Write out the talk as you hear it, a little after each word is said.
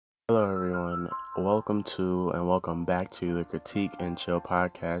Hello, everyone. Welcome to and welcome back to the Critique and Chill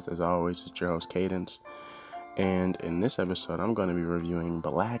podcast. As always, it's your host, Cadence. And in this episode, I'm going to be reviewing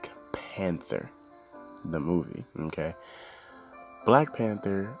Black Panther, the movie. Okay. Black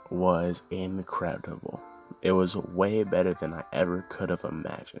Panther was incredible. It was way better than I ever could have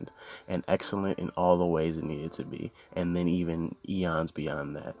imagined, and excellent in all the ways it needed to be, and then even eons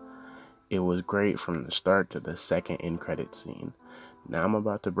beyond that. It was great from the start to the second end credit scene. Now I'm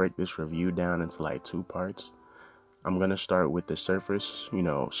about to break this review down into like two parts. I'm going to start with the surface,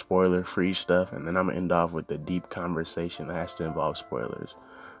 spoiler free stuff, and then I'm going to end off with the deep conversation that has to involve spoilers.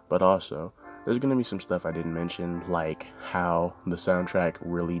 But also, there's going to be some stuff I didn't mention, like how the soundtrack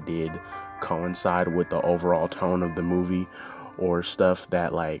really did coincide with the overall tone of the movie, or stuff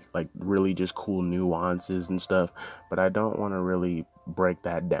that like really just cool nuances and stuff. But I don't want to really break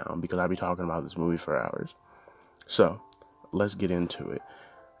that down because I'll be talking about this movie for hours. So, let's get into it.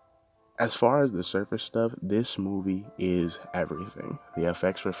 As far as the surface stuff, this movie is everything. The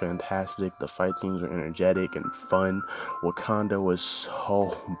effects were fantastic, the fight scenes were energetic and fun. Wakanda was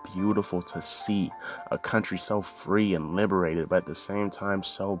so beautiful to see. A country so free and liberated, but at the same time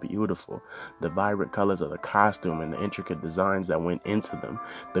so beautiful. The vibrant colors of the costume and the intricate designs that went into them.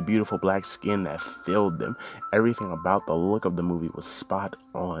 The beautiful black skin that filled them. Everything about the look of the movie was spot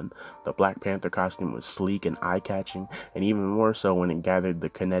on. The Black Panther costume was sleek and eye-catching, and even more so when it gathered the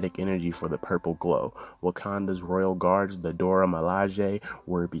kinetic energy for the purple glow. Wakanda's royal guards, the Dora Milaje,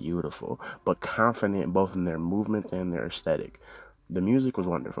 were beautiful, but confident both in their movements and their aesthetic. The music was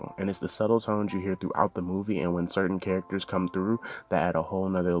wonderful, and it's the subtle tones you hear throughout the movie and when certain characters come through that add a whole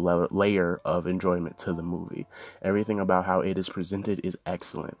nother layer of enjoyment to the movie. Everything about how it is presented is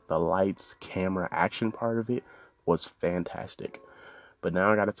excellent. The lights, camera, action part of it was fantastic. But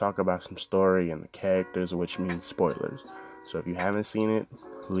now I gotta talk about some story and the characters, which means spoilers. So if you haven't seen it,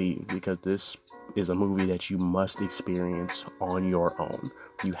 leave, because this is a movie that you must experience on your own.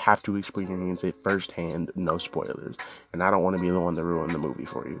 You have to experience it firsthand, no spoilers. And I don't want to be the one to ruin the movie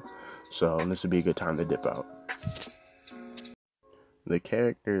for you. So this would be a good time to dip out. The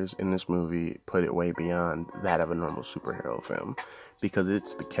characters in this movie put it way beyond that of a normal superhero film, because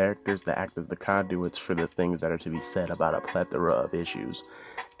it's the characters that act as the conduits for the things that are to be said about a plethora of issues,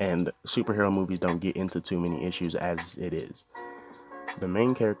 and superhero movies don't get into too many issues as it is. The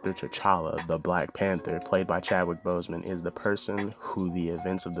main character, T'Challa, the Black Panther, played by Chadwick Boseman, is the person who the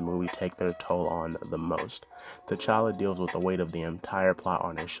events of the movie take their toll on the most. T'Challa deals with the weight of the entire plot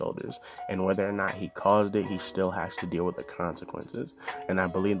on his shoulders, and whether or not he caused it, he still has to deal with the consequences. And I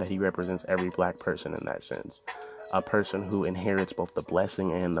believe that he represents every black person in that sense. A person who inherits both the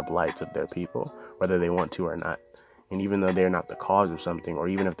blessing and the blights of their people, whether they want to or not. And even though they're not the cause of something, or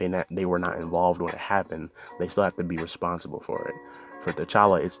even if they were not involved when it happened, they still have to be responsible for it. For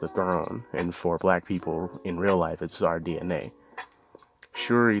T'Challa, it's the throne, and for black people in real life, it's our DNA.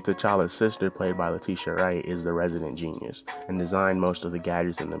 Shuri, T'Challa's sister, played by Letitia Wright, is the resident genius, and designed most of the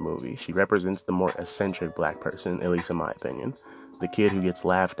gadgets in the movie. She represents the more eccentric black person, at least in my opinion. The kid who gets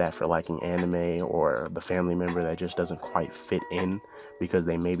laughed at for liking anime, or the family member that just doesn't quite fit in because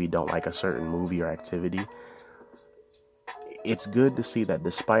they maybe don't like a certain movie or activity. It's good to see that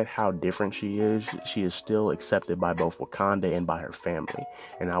despite how different she is still accepted by both Wakanda and by her family.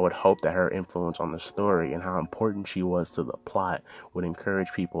 And I would hope that her influence on the story and how important she was to the plot would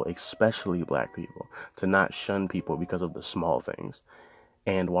encourage people, especially black people, to not shun people because of the small things.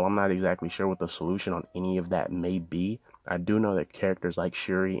 And while I'm not exactly sure what the solution on any of that may be, I do know that characters like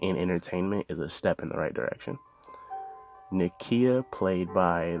Shuri in entertainment is a step in the right direction. Nakia, played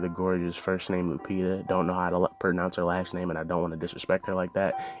by the gorgeous first name Lupita, don't know how to pronounce her last name, and I don't want to disrespect her like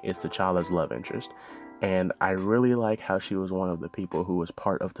that, is T'Challa's love interest. And I really like how she was one of the people who was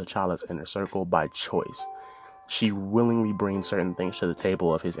part of T'Challa's inner circle by choice. She willingly brings certain things to the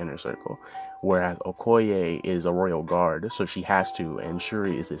table of his inner circle, whereas Okoye is a royal guard, so she has to, and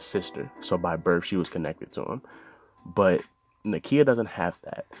Shuri is his sister, so by birth she was connected to him. But Nakia doesn't have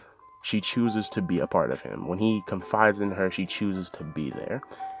that. She chooses to be a part of him. When he confides in her, she chooses to be there.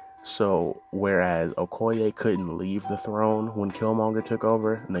 So, whereas Okoye couldn't leave the throne when Killmonger took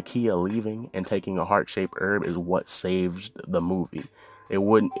over, Nakia leaving and taking a heart-shaped herb is what saved the movie.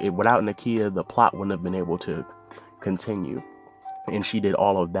 Without Nakia, the plot wouldn't have been able to continue. And she did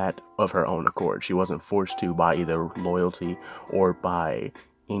all of that of her own accord. She wasn't forced to by either loyalty or by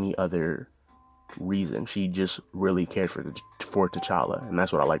any other reason. She just really cared for T'Challa, and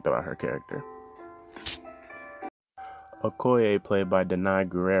that's what I liked about her character. Okoye, played by Danai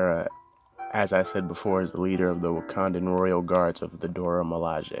Gurira, as I said before, is the leader of the Wakandan royal guards of the Dora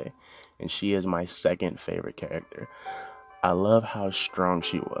Milaje, and she is my second favorite character. I love how strong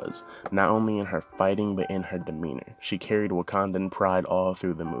she was, not only in her fighting but in her demeanor. She carried Wakandan pride all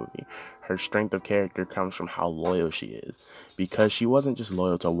through the movie. Her strength of character comes from how loyal she is, because she wasn't just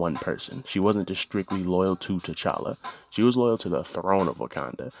loyal to one person. She wasn't just strictly loyal to T'Challa. She was loyal to the throne of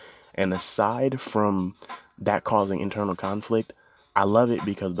Wakanda. And aside from that causing internal conflict, I love it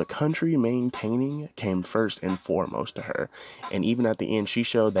because the country maintaining came first and foremost to her. And even at the end, she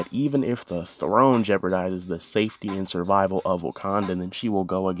showed that even if the throne jeopardizes the safety and survival of Wakanda, then she will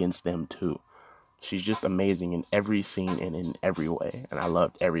go against them too. She's just amazing in every scene and in every way, and I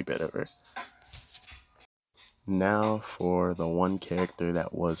loved every bit of her. Now for the one character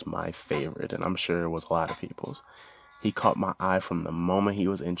that was my favorite, and I'm sure it was a lot of people's. He caught my eye from the moment he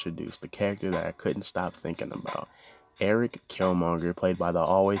was introduced, the character that I couldn't stop thinking about. Eric Killmonger, played by the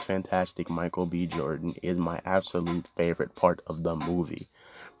always fantastic Michael B. Jordan, is my absolute favorite part of the movie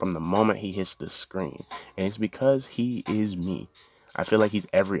from the moment he hits the screen. And it's because he is me. I feel like he's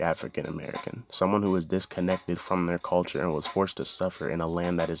every African American, someone who is disconnected from their culture and was forced to suffer in a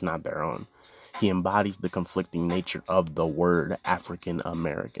land that is not their own. He embodies the conflicting nature of the word African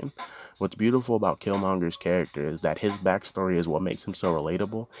American. What's beautiful about Killmonger's character is that his backstory is what makes him so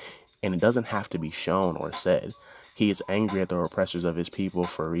relatable, and it doesn't have to be shown or said. He is angry at the oppressors of his people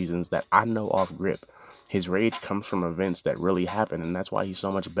for reasons that I know off grip. His rage comes from events that really happened, and that's why he's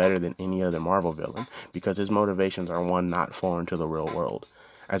so much better than any other Marvel villain, because his motivations are one not foreign to the real world.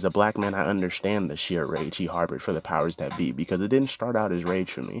 As a black man, I understand the sheer rage he harbored for the powers that be, because it didn't start out as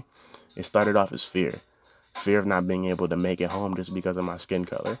rage for me. It started off as fear. Fear of not being able to make it home just because of my skin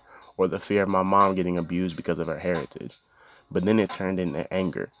color, or the fear of my mom getting abused because of her heritage. But then it turned into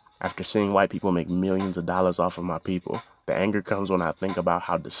anger. After seeing white people make millions of dollars off of my people, the anger comes when I think about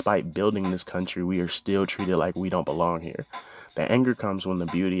how despite building this country, we are still treated like we don't belong here. The anger comes when the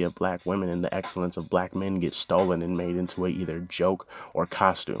beauty of black women and the excellence of black men gets stolen and made into a either joke or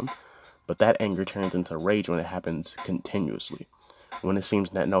costume. But that anger turns into rage when it happens continuously. When it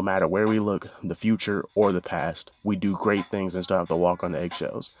seems that no matter where we look, the future or the past, we do great things and still have to walk on the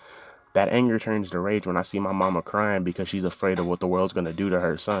eggshells. That anger turns to rage when I see my mama crying because she's afraid of what the world's going to do to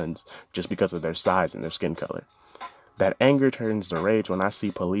her sons just because of their size and their skin color. That anger turns to rage when I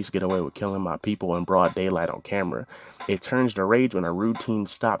see police get away with killing my people in broad daylight on camera. It turns to rage when a routine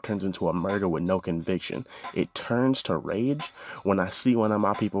stop turns into a murder with no conviction. It turns to rage when I see one of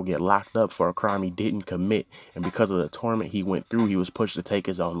my people get locked up for a crime he didn't commit, and because of the torment he went through, he was pushed to take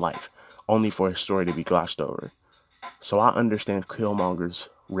his own life, only for his story to be glossed over. So I understand Killmonger's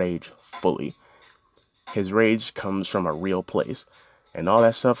rage fully. His rage comes from a real place, and all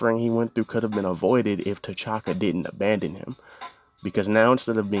that suffering he went through could have been avoided if T'Chaka didn't abandon him. Because now,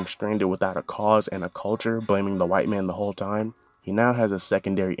 instead of being stranded without a cause and a culture, blaming the white man the whole time, he now has a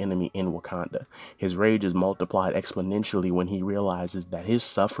secondary enemy in Wakanda. His rage is multiplied exponentially when he realizes that his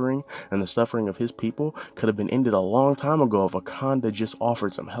suffering and the suffering of his people could have been ended a long time ago if Wakanda just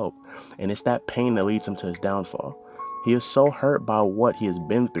offered some help. And it's that pain that leads him to his downfall. He is so hurt by what he has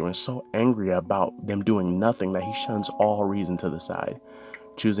been through and so angry about them doing nothing that he shuns all reason to the side,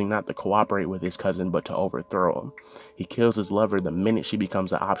 choosing not to cooperate with his cousin but to overthrow him. He kills his lover the minute she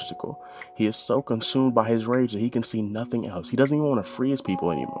becomes an obstacle. He is so consumed by his rage that he can see nothing else. He doesn't even want to free his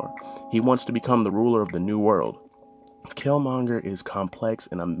people anymore. He wants to become the ruler of the new world. Killmonger is complex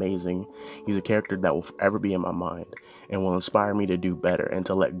and amazing. He's a character that will forever be in my mind and will inspire me to do better and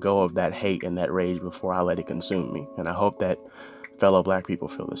to let go of that hate and that rage before I let it consume me. And I hope that fellow black people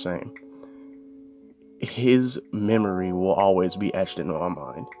feel the same. His memory will always be etched into my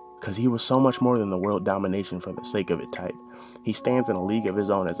mind because he was so much more than the world domination for the sake of it type. He stands in a league of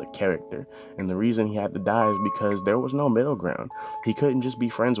his own as a character, and the reason he had to die is because there was no middle ground. He couldn't just be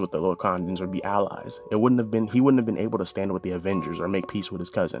friends with the Wakandans or be allies. He wouldn't have been able to stand with the Avengers or make peace with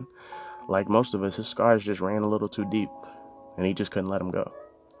his cousin. Like most of us, his scars just ran a little too deep, and he just couldn't let him go.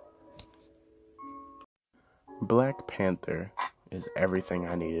 Black Panther is everything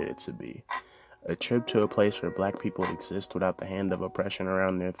I needed it to be. A trip to a place where black people exist without the hand of oppression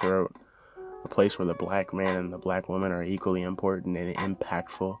around their throat. A place where the black man and the black woman are equally important and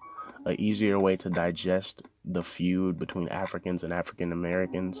impactful. An easier way to digest the feud between Africans and African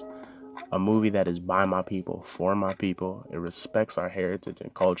Americans. A movie that is by my people, for my people. It respects our heritage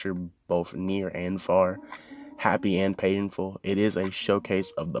and culture, both near and far. Happy and painful. It is a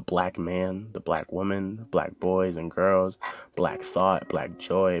showcase of the black man, the black woman, black boys and girls, black thought, black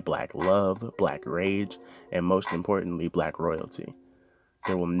joy, black love, black rage, and most importantly, black royalty.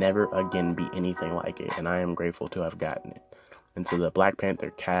 There will never again be anything like it, and I am grateful to have gotten it. And to the Black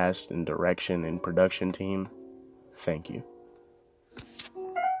Panther cast and direction and production team, thank you.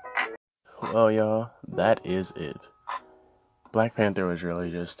 Well, y'all, that is it. Black Panther was really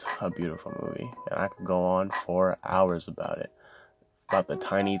just a beautiful movie, and I could go on for hours about it. About the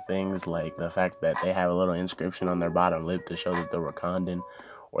tiny things like the fact that they have a little inscription on their bottom lip to show that they're Wakandan,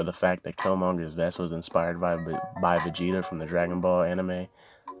 or the fact that Killmonger's vest was inspired by Vegeta from the Dragon Ball anime.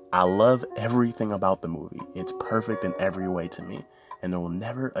 I love everything about the movie. It's perfect in every way to me, and there will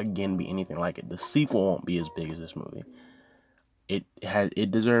never again be anything like it. The sequel won't be as big as this movie.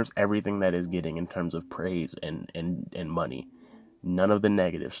 It deserves everything that it's getting in terms of praise and money. None of the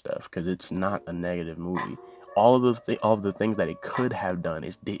negative stuff, because it's not a negative movie. All of the things that it could have done,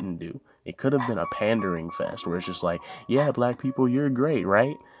 it didn't do. It could have been a pandering fest where it's just like, yeah, black people, you're great,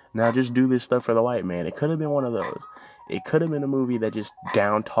 right? Now just do this stuff for the white man. It could have been one of those. It could have been a movie that just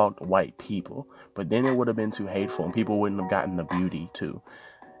down talked white people, but then it would have been too hateful and people wouldn't have gotten the beauty too.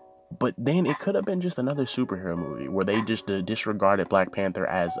 But then it could have been just another superhero movie where they just disregarded Black Panther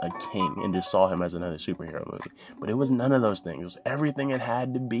as a king and just saw him as another superhero movie. But it was none of those things. It was everything it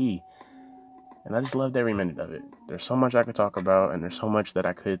had to be. And I just loved every minute of it. There's so much I could talk about, and there's so much that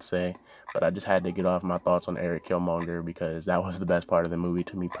I could say, but I just had to get off my thoughts on Eric Killmonger because that was the best part of the movie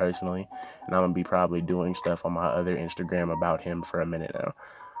to me personally. And I'm going to be probably doing stuff on my other Instagram about him for a minute now.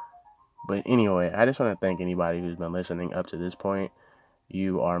 But anyway, I just want to thank anybody who's been listening up to this point.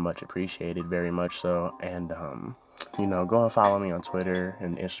 You are much appreciated, very much so. And, go and follow me on Twitter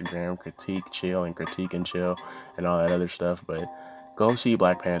and Instagram, Critique Chill and Critique and Chill and all that other stuff. But go see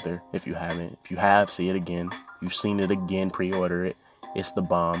Black Panther if you haven't. If you have, see it again. You've seen it again, pre-order it. It's the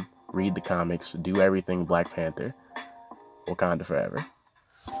bomb. Read the comics. Do everything Black Panther. Wakanda forever.